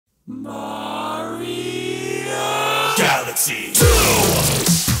Mario Galaxy 2!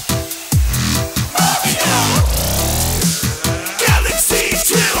 Mario Galaxy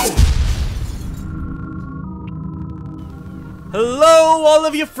 2! Hello, all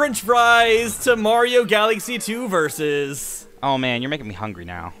of you French fries, to Mario Galaxy 2 versus... Oh man, you're making me hungry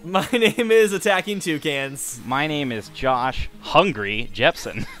now. My name is Attacking Toucans. My name is Josh Hungry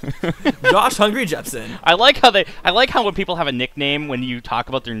Jepson. Josh Hungry Jepson. I like how when people have a nickname, when you talk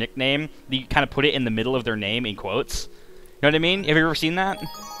about their nickname, you kind of put it in the middle of their name in quotes. You know what I mean? Have you ever seen that?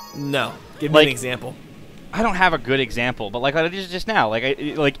 No. Give me an example. I don't have a good example, but like I did just now,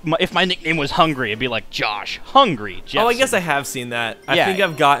 if my nickname was Hungry, it'd be like Josh Hungry Jepson. Oh, I guess I have seen that. Yeah. I think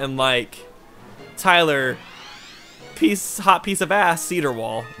I've gotten like Tyler hot piece of ass cedar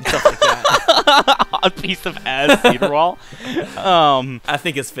wall and stuff like that. Hot piece of ass cedar wall. I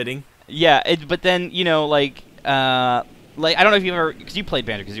think it's fitting. Yeah, but then like I don't know if you've ever, because you played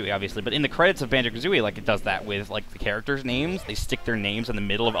Banjo-Kazooie obviously, but in the credits of Banjo-Kazooie, like it does that with like the characters' names. They stick their names in the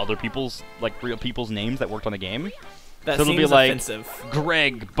middle of other people's, like real people's names that worked on the game. That so seems it'll be like offensive.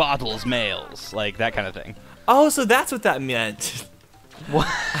 Greg Bottles Males, like that kind of thing. Oh, so that's what that meant. What?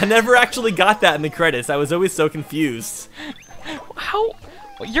 I never actually got that in the credits. I was always so confused. How?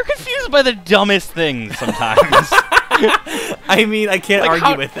 You're confused by the dumbest things sometimes. I mean, I can't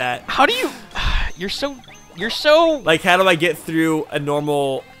argue with that. How do you? You're so. Like, how do I get through a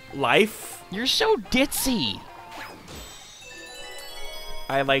normal life? You're so ditzy.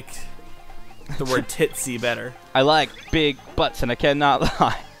 I like the word titsy better. I like big butts and I cannot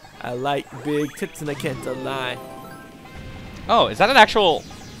lie. I like big tits and I can't lie. Oh, is that an actual?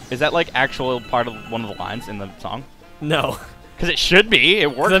 Is that like actual part of one of the lines in the song? No. Because it should be.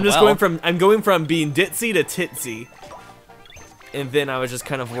 It works. I'm just going from being ditzy to titsy. And then I was just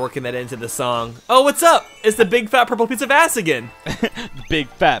kind of working that into the song. Oh, what's up? It's the big fat purple piece of ass again. Big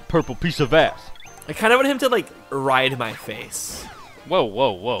fat purple piece of ass. I kind of want him to like ride my face. Whoa,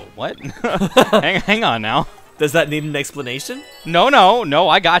 whoa, whoa! What? hang on now. Does that need an explanation? No,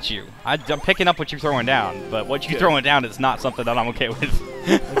 I got you. I'm picking up what you're throwing down, but what you're throwing down is not something that I'm okay with.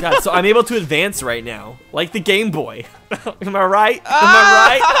 Oh God, so I'm able to advance right now, like the Game Boy. Am I right? Am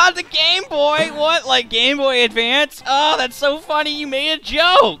I right? The Game Boy? What? Like Game Boy Advance? Oh, that's so funny. You made a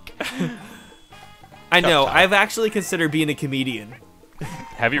joke. I know. I've actually considered being a comedian.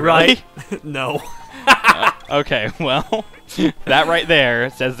 Have you really? Right? No. Okay, well, that right there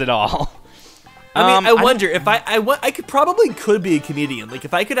says it all. I mean, I wonder if I could be a comedian. Like,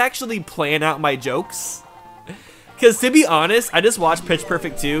 if I could actually plan out my jokes. Because, to be honest, I just watched Pitch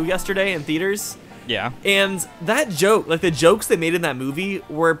Perfect 2 yesterday in theaters. Yeah. And that joke, like, the jokes they made in that movie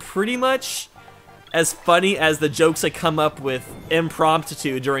were pretty much as funny as the jokes I come up with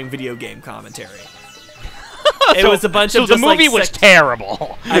impromptu during video game commentary. It was a bunch of just, the movie was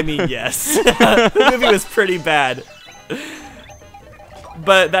terrible. I mean, yes. The movie was pretty bad.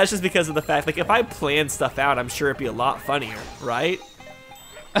 But that's just because of the fact, like, if I planned stuff out, I'm sure it'd be a lot funnier, right?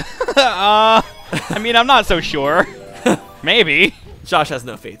 I mean, I'm not so sure. Maybe. Josh has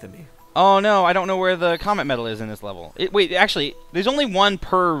no faith in me. Oh, no, I don't know where the comet medal is in this level. Wait, actually, there's only one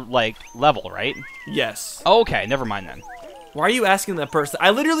per, like, level, right? Yes. Oh, okay, never mind then. Why are you asking that person? I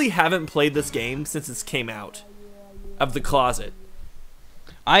literally haven't played this game since it came out of the closet.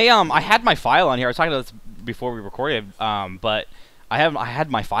 I had my file on here. I was talking about this before we recorded, but I had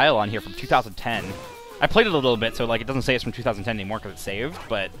my file on here from 2010. I played it a little bit, so like it doesn't say it's from 2010 anymore because it's saved,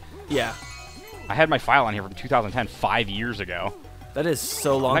 but yeah, I had my file on here from 2010, 5 years ago. That is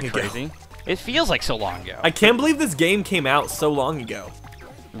so long ago. Isn't that crazy? It feels like so long ago. I can't believe this game came out so long ago.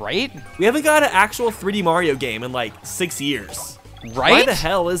 Right? We haven't got an actual 3D Mario game in like 6 years. Right? Why the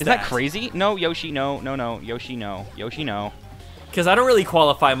hell is that? Isn't that crazy? No, Yoshi, no, Yoshi, no, Yoshi, no. Because I don't really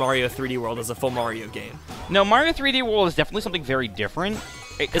qualify Mario 3D World as a full Mario game. No, Mario 3D World is definitely something very different.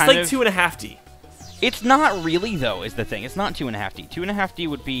 It's like 2.5D. It's not really, though, is the thing. It's not 2.5D. 2.5D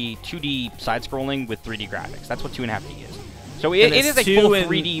would be 2D side-scrolling with 3D graphics. That's what 2.5D is. So it is a full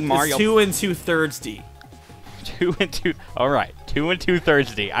 3D Mario. It's 2 2/3 D. 2 and 2. All right, 2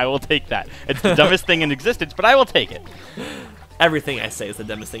 2/3 D. I will take that. It's the dumbest thing in existence, but I will take it. Everything I say is the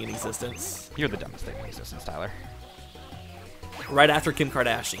dumbest thing in existence. You're the dumbest thing in existence, Tyler. Right after Kim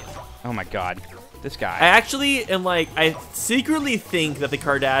Kardashian. Oh my God, this guy. I actually am like, I secretly think that the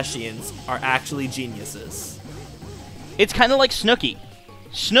Kardashians are actually geniuses. It's kind of like Snooki.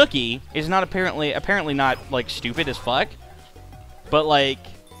 Snooki is not apparently not like stupid as fuck, but like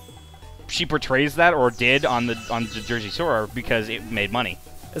she portrays that or did on the Jersey Shore because it made money.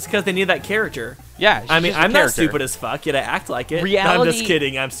 It's because they need that character. Yeah, I mean, I'm not stupid as fuck, yet I act like it. Reality... No, I'm just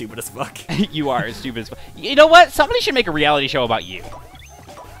kidding, I'm stupid as fuck. You are stupid as fuck. You know what? Somebody should make a reality show about you.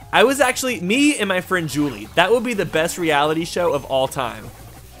 I was actually, me and my friend Julie, that would be the best reality show of all time.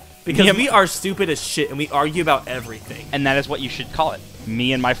 Because we are stupid as shit and we argue about everything. And that is what you should call it.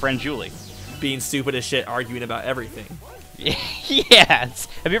 Me and my friend Julie. Being stupid as shit, arguing about everything. Yes.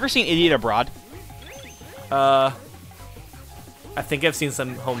 Have you ever seen Idiot Abroad? I think I've seen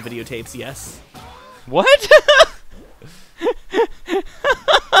some home videotapes, yes. What?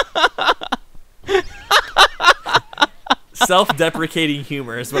 Self-deprecating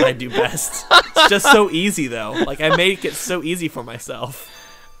humor is what I do best. It's just so easy, though. Like, I make it so easy for myself.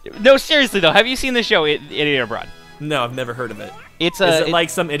 No, seriously, though. Have you seen the show Idiot Abroad? No, I've never heard of it. Is it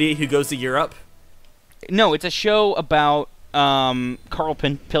like some idiot who goes to Europe? No, it's a show about Carl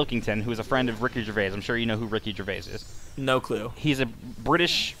Pilkington, who is a friend of Ricky Gervais. I'm sure you know who Ricky Gervais is. No clue. He's a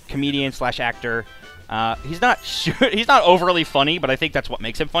British comedian / actor. He's not overly funny, but I think that's what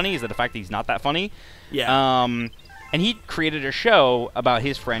makes him funny, is the fact that he's not that funny. Yeah. And he created a show about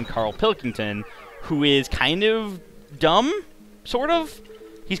his friend Carl Pilkington, who is kind of dumb, sort of.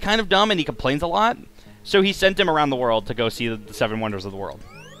 He's kind of dumb and he complains a lot. So he sent him around the world to go see the 7 Wonders of the World.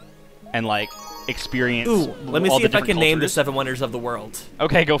 And, like, experience let me all see the if I can name the cultures. 7 Wonders of the World.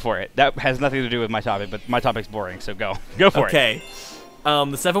 Okay, go for it. That has nothing to do with my topic, but my topic's boring, so go. Go for it. Okay.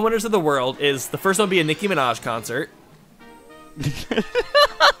 The 7 Wonders of the World is, the first one would be a Nicki Minaj concert.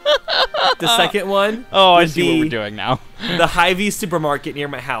 The second one I would see be what we're doing now. the Hy-Vee supermarket near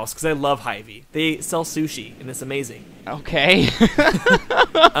my house, because I love Hy-Vee. They sell sushi, and it's amazing. Okay.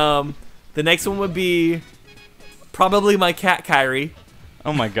 The next one would be probably my cat, Kyrie.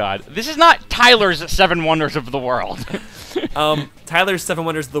 Oh my god. This is not Tyler's 7 Wonders of the World. Tyler's 7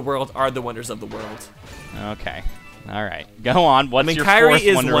 Wonders of the World are the wonders of the world. Okay. All right. Go on. What's your Kyrie fourth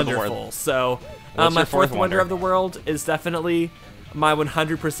is wonder wonderful. of the world? So, What's my your fourth fourth wonder wonder? of the world is definitely my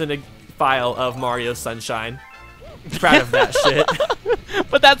 100% file of Mario Sunshine. Proud of that shit.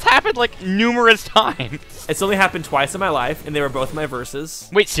 But that's happened like numerous times. It's only happened twice in my life, and they were both my verses.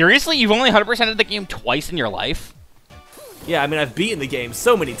 Wait, seriously? You've only 100%ed the game twice in your life? Yeah, I mean, I've beaten the game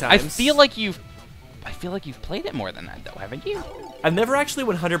so many times. I feel like you've played it more than that, though, haven't you? I've never actually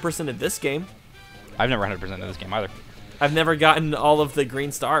 100%ed this game. I've never 100%ed this game either. I've never gotten all of the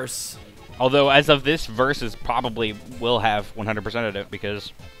green stars. Although, as of this, Versus probably will have 100%ed it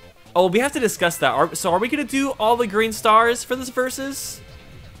because... Oh, we have to discuss that. So are we going to do all the green stars for this versus?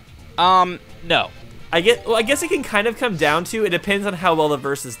 No. I guess it can kind of come down to, it depends on how well the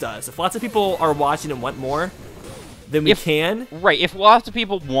versus does. If lots of people are watching and want more, then we can. Right, if lots of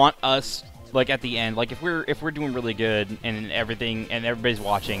people want us, like, at the end, like, if we're doing really good and everything, and everybody's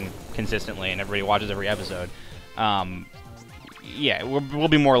watching consistently and everybody watches every episode, yeah, we'll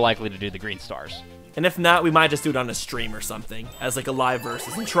be more likely to do the green stars. And if not, we might just do it on a stream or something, as like a live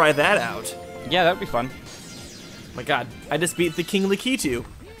versus, and try that out. Yeah, that would be fun. My god, I just beat the King Lakitu.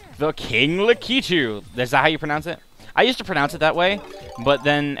 The King Lakitu. Is that how you pronounce it? I used to pronounce it that way, but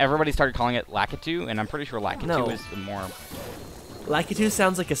then everybody started calling it Lakitu, and I'm pretty sure Lakitu is the more... Lakitu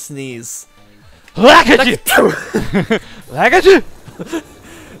sounds like a sneeze. Lakitu! Lakitu!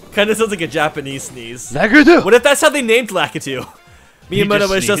 Kind of sounds like a Japanese sneeze. Lakitu! What if that's how they named Lakitu? Miyamoto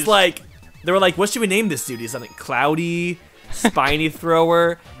just was just sneezed. like, they were like, what should we name this dude? He's something Cloudy, Spiny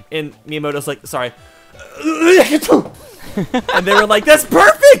Thrower, and Miyamoto's like, sorry. And they were like, that's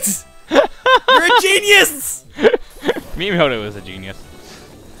perfect! You're a genius! Miyamoto is a genius.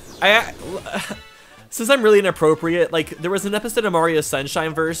 Since I'm really inappropriate, like, there was an episode of Mario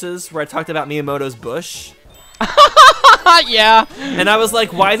Sunshine Versus where I talked about Miyamoto's bush. Yeah. And I was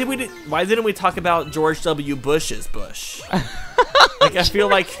like, why didn't we talk about George W. Bush's bush? Like, I feel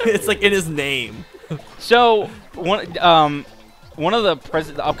like it's like in his name. So one of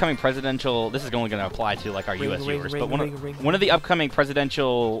the upcoming presidential, this is only going to apply to like our U.S. viewers, but one of the upcoming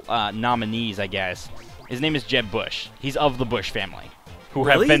presidential nominees, I guess, his name is Jeb Bush. He's of the Bush family, who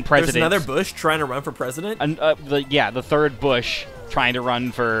have been presidents. There's another Bush trying to run for president? And, the third Bush trying to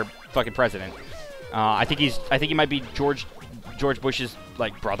run for fucking president. I think he might be George Bush's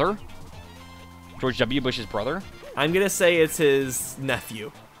like brother. George W. Bush's brother. I'm gonna say it's his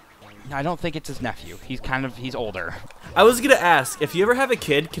nephew. No, I don't think it's his nephew. He's older. I was gonna ask, if you ever have a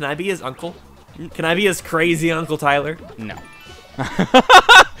kid, can I be his uncle? Can I be his crazy Uncle Tyler? No.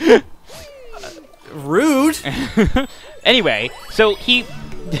 Rude. Anyway, so he...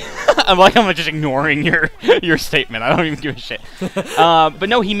 I'm just ignoring your statement. I don't even give a shit. But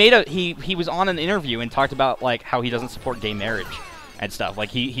no, he was on an interview and talked about like how he doesn't support gay marriage and stuff. Like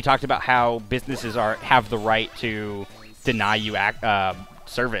he talked about how businesses have the right to deny you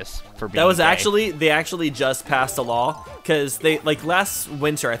service for being That was gay. they actually just passed a law because they, like, last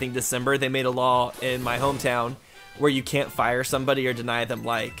winter, I think December, they made a law in my hometown where you can't fire somebody or deny them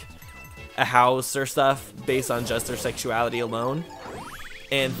like a house or stuff based on just their sexuality alone.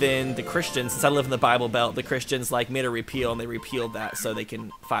 And then the Christians, since I live in the Bible Belt, the Christians like made a repeal, and they repealed that so they can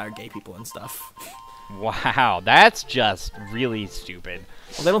fire gay people and stuff. Wow, that's just really stupid.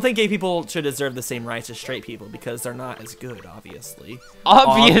 Well, they don't think gay people should deserve the same rights as straight people because they're not as good, obviously.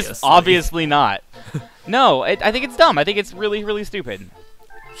 Obviously not. No, I think it's dumb. I think it's really, really stupid.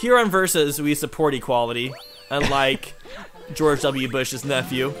 Here on Versus, we support equality, unlike George W. Bush's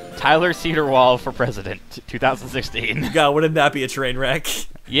nephew. Tyler Cedarwall for president, 2016. God, wouldn't that be a train wreck?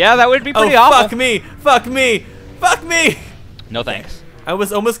 Yeah, that would be pretty awful. Fuck me! Fuck me! Fuck me! No thanks. I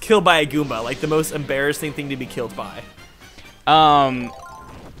was almost killed by a Goomba, like the most embarrassing thing to be killed by.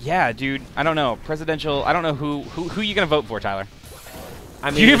 Yeah, dude. I don't know. Presidential. I don't know who you gonna vote for, Tyler.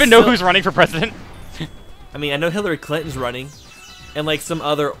 I mean, do you even know who's running for president? I mean, I know Hillary Clinton's running, and like some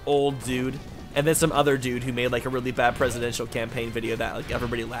other old dude, and then some other dude who made like a really bad presidential campaign video that like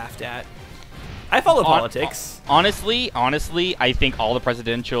everybody laughed at. I follow politics. Honestly, I think all the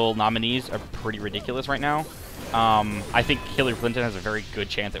presidential nominees are pretty ridiculous right now. I think Hillary Clinton has a very good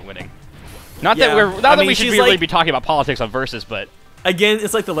chance at winning. Not that we should really be talking about politics on Versus, but again,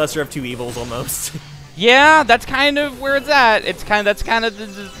 it's like the lesser of two evils almost. Yeah, that's kind of where it's at. That's kind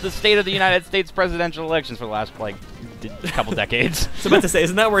of the state of the United States presidential elections for the last like couple decades. So about to say,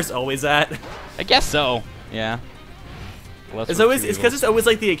 isn't that where it's always at? I guess so. Yeah. It's because it's always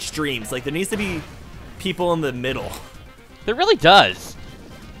like the extremes. Like there needs to be people in the middle. There really does.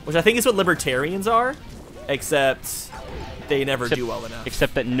 Which I think is what libertarians are, except they never do well enough.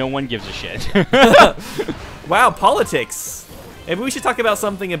 Except that no one gives a shit. Wow, politics. Maybe we should talk about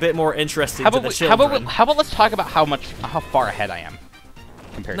something a bit more interesting to the children. How about let's talk about how far ahead I am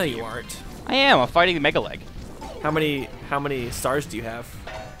compared to you. No, you aren't. I am. I'm fighting the Mega Leg. How many stars do you have?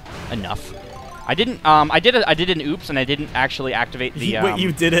 Enough. I didn't. I did an oops, and I didn't actually activate the. Wait,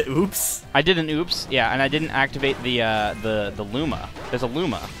 you did it? Oops. I did an oops. Yeah, and I didn't activate the Luma. There's a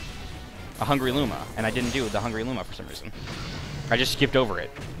Luma, a Hungry Luma, and I didn't do the Hungry Luma for some reason. I just skipped over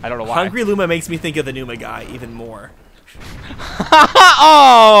it. I don't know why. Hungry Luma makes me think of the Numa guy even more.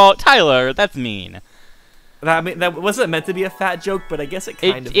 Oh, Tyler, that's mean. I mean, that wasn't meant to be a fat joke, but I guess it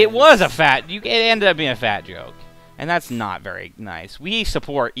kind of. It was a fat. It ended up being a fat joke. And that's not very nice. We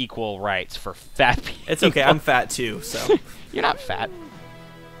support equal rights for fat people. It's okay. I'm fat too, so. You're not fat.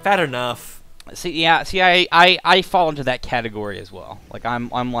 Fat enough. See, I fall into that category as well. Like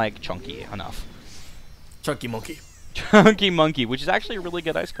I'm like chunky enough. Chunky monkey. Chunky monkey, which is actually a really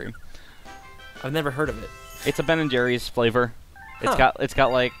good ice cream. I've never heard of it. It's a Ben & Jerry's flavor. Huh. It's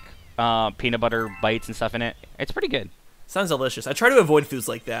got like peanut butter bites and stuff in it. It's pretty good. Sounds delicious. I try to avoid foods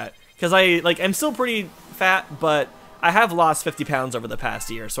like that because I'm still pretty fat, but I have lost 50 pounds over the past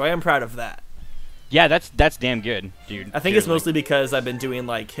year, so I am proud of that. Yeah, that's damn good, dude. I think it's mostly because I've been doing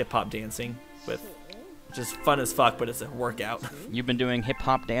like hip hop dancing, which is fun as fuck, but it's a workout. You've been doing hip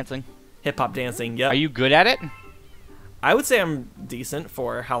hop dancing? Hip hop dancing, yep. Are you good at it? I would say I'm decent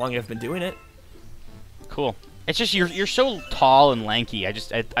for how long I've been doing it. Cool. It's just you're so tall and lanky.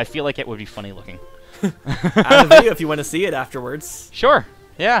 I feel like it would be funny looking. I have a video if you want to see it afterwards. Sure.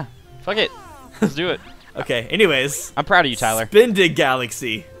 Yeah. Fuck it. Let's do it. Okay. Anyways, I'm proud of you, Tyler. Spin Dig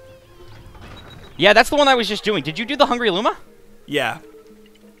Galaxy. Yeah, that's the one I was just doing. Did you do the Hungry Luma? Yeah.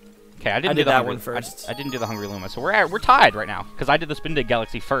 Okay, I didn't do do that one first. I didn't do the Hungry Luma, so we're tied right now because I did the Spin Dig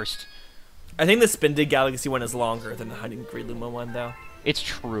Galaxy first. I think the Spin Dig Galaxy one is longer than the Hungry Luma one, though. It's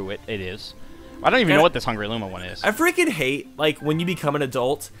true. It is. I don't even know what this Hungry Luma one is. I freaking hate, like, when you become an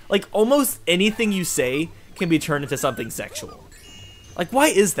adult, like, almost anything you say can be turned into something sexual. Like, why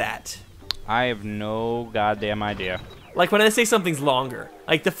is that? I have no goddamn idea. Like, when I say something's longer,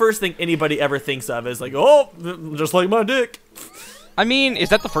 like, the first thing anybody ever thinks of is, like, oh, just like my dick. I mean, is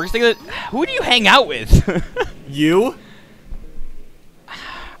that the first thing that... Who do you hang out with? You?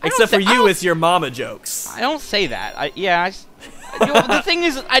 Except for you, it's your mama jokes. I don't say that. The thing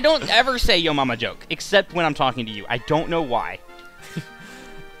is, I don't ever say yo mama joke, except when I'm talking to you. I don't know why.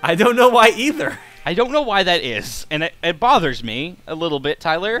 I don't know why either. I don't know why that is, and it bothers me a little bit,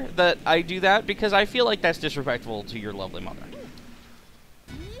 Tyler, that I do that, because I feel like that's disrespectful to your lovely mother.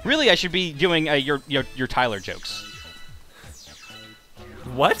 Really, I should be doing your Tyler jokes.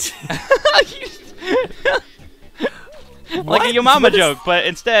 What? Like a yo mama joke, but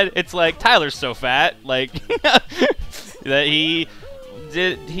instead it's like Tyler's so fat, like that he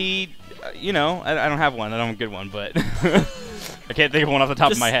you know, I don't have one. I don't have a good one, but I can't think of one off the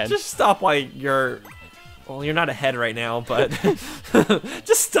top of my head. Just stop while you're... Well, you're not ahead right now, but...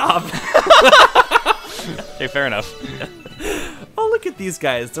 just stop. Okay, fair enough. Oh, look at these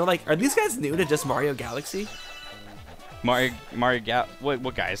guys. They're like... Are these guys new to just Mario Galaxy?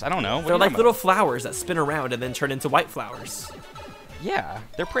 What guys? I don't know. What They're are you like talking little flowers that spin around and then turn into white flowers. about? Yeah,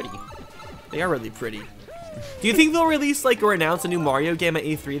 they're pretty. They are really pretty. Do you think they'll release like or announce a new Mario game at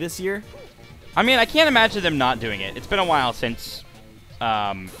E3 this year? I mean, I can't imagine them not doing it. It's been a while since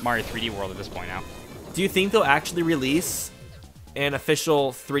Mario 3D World at this point now. Do you think they'll actually release an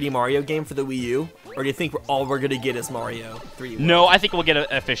official 3D Mario game for the Wii U, or do you think all we're gonna get is Mario 3D World? No, I think we'll get an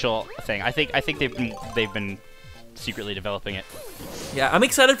official thing. I think they've been secretly developing it. Yeah, I'm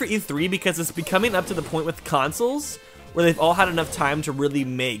excited for E3 because it's becoming up to the point with consoles where they've all had enough time to really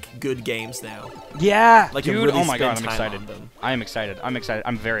make good games now. Yeah, like dude. really Oh my god, spend I'm time excited. on them. I am excited. I'm excited.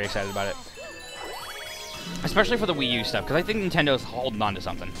 I'm very excited about it. Especially for the Wii U stuff, because I think Nintendo's holding on to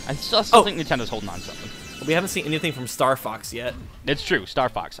something. I still think Nintendo's holding on to something. We haven't seen anything from Star Fox yet. It's true, Star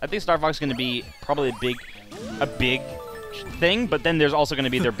Fox. I think Star Fox is going to be probably a big thing, but then there's also going to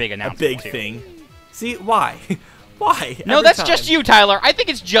be their big announcement. A big too. See, why? Why? No, Every that's time. just you, Tyler. I think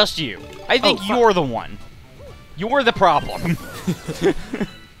it's just you. I think Oh, you're the one. You're the problem.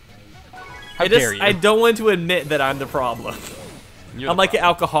 How dare you? I don't want to admit that I'm the problem. You're I'm the like an problem.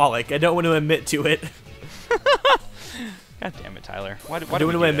 alcoholic. I don't want to admit to it. God damn it, Tyler. Why I do don't want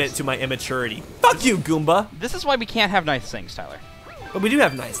we to do admit this? to my immaturity. Fuck you, Goomba. This is why we can't have nice things, Tyler. But we do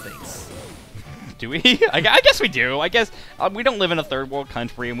have nice things. Do we? I guess we do. I guess we don't live in a third world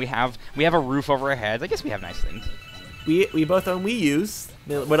country, and we have a roof over our heads. I guess we have nice things. We both own Wii U's.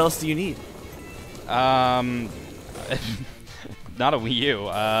 What else do you need? Not a Wii U.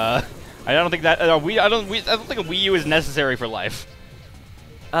 I don't think that I don't think a Wii U is necessary for life.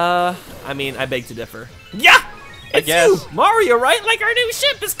 I mean, I beg to differ. Yeah! It's guess. you! Mario, right? Like our new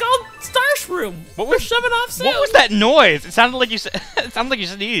ship is called Starshroom. We're shoving off soon. What was that noise? It sounded like you it sounded like you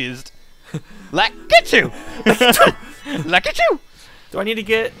sneezed. Lakitu! Lakitu! Do I need to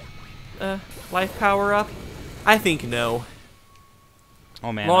get life power up? I think no.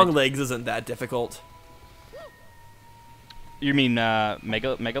 Oh man. Long legs isn't that difficult. You mean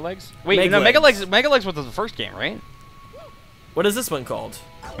Mega Legs? Wait, Meg no, Legs. Mega Legs was the first game, right? What is this one called?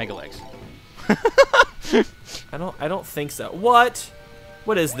 Mega Legs. I don't think so. What?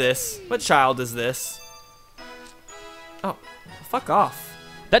 What is this? What child is this? Oh, fuck off.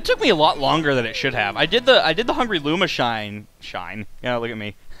 That took me a lot longer than it should have. I did the Hungry Luma shine. Yeah, look at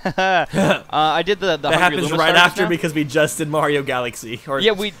me. I did the That Hungry happens Luma right star just after now. because we just did Mario Galaxy. Or,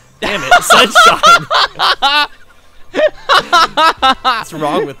 Yeah, we. damn it, Sunshine. What's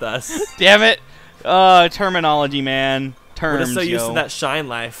wrong with us? Damn it. Terminology, man. We're Terms, just so used yo. to that shine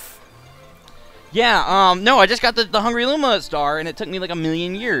life. Yeah, no, I just got the Hungry Luma star, and it took me like a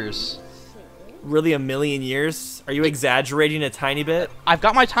million years. Really, a million years? Are you exaggerating a tiny bit? I've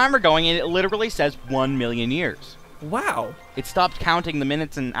got my timer going, and it literally says 1 million years. Wow. It stopped counting the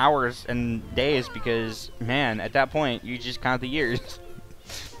minutes and hours and days because, man, at that point, you just count the years.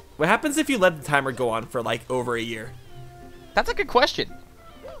 What happens if you let the timer go on for like over a year? That's a good question.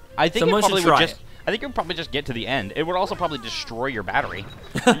 I think Someone it probably should try would just. it. I think it would probably just get to the end. It would also probably destroy your battery.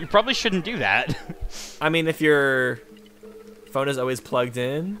 You probably shouldn't do that. I mean, if your phone is always plugged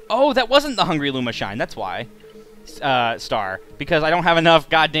in. Oh, that wasn't the Hungry Luma shine. That's why. Star. Because I don't have enough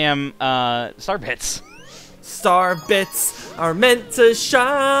goddamn star bits. Star bits are meant to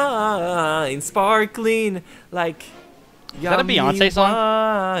shine, sparkling like that a yummy Beyonce song?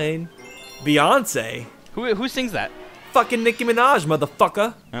 wine. Beyonce? Who sings that? Fucking Nicki Minaj,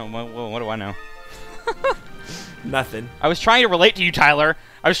 motherfucker. Oh, well, what do I know? Nothing. I was trying to relate to you, Tyler.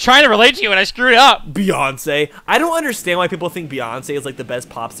 I was trying to relate to you, and I screwed up. Beyonce. I don't understand why people think Beyonce is like the best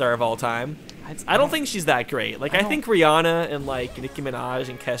pop star of all time. I don't think she's that great. Like, I think Rihanna and like Nicki Minaj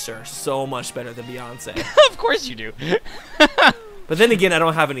and Kesha are so much better than Beyonce. Of course you do. But then again, I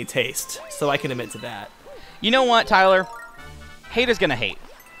don't have any taste, so I can admit to that. You know what, Tyler? Hate is gonna hate.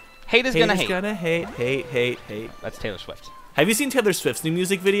 Hate is gonna hate. Gonna hate. That's Taylor Swift. Have you seen Taylor Swift's new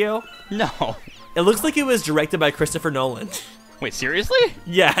music video? No. It looks like it was directed by Christopher Nolan. Wait, seriously?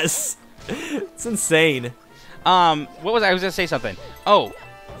 Yes. It's insane. What was I was gonna say something. Oh,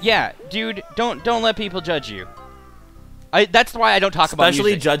 yeah, dude, don't let people judge you. That's why I don't talk about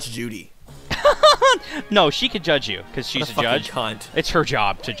Especially music. Judge Judy. No, she could judge you because she's What a a judge. fucking cunt. It's her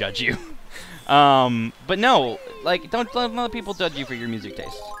job to judge you. But no, like don't let people judge you for your music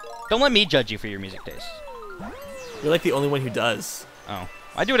taste. Don't let me judge you for your music taste. You're like the only one who does. Oh,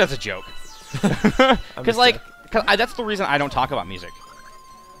 I do it as a joke. I'm Because just that's the reason I don't talk about music.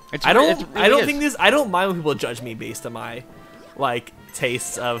 I don't really think this. I don't mind when people judge me based on my like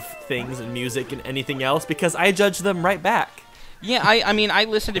tastes of things and music and anything else because I judge them right back. Yeah, I mean, I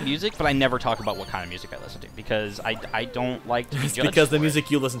listen to music, but I never talk about what kind of music I listen to because I don't like to be judged because the for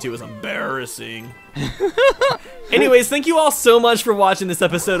music you listen to is embarrassing. Anyways, thank you all so much for watching this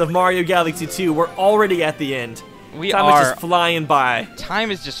episode of Mario Galaxy 2. We're already at the end. Time is just flying by.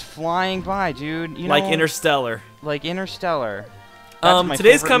 Time is just flying by, dude. You like know, Interstellar. Like Interstellar. That's my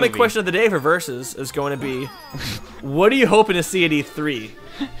today's favorite comic movie. question of the day for Versus is going to be, what are you hoping to see at E3?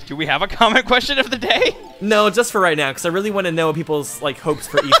 Do we have a comic question of the day? No, just for right now, because I really want to know what people's like hopes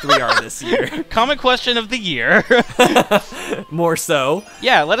for E3 are this year. Comic question of the year. More so.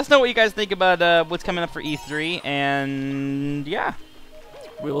 Yeah, let us know what you guys think about what's coming up for E3, and yeah.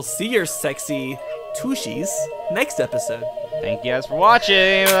 We will see your sexy tushies next episode. Thank you guys for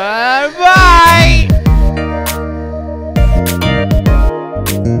watching. Bye!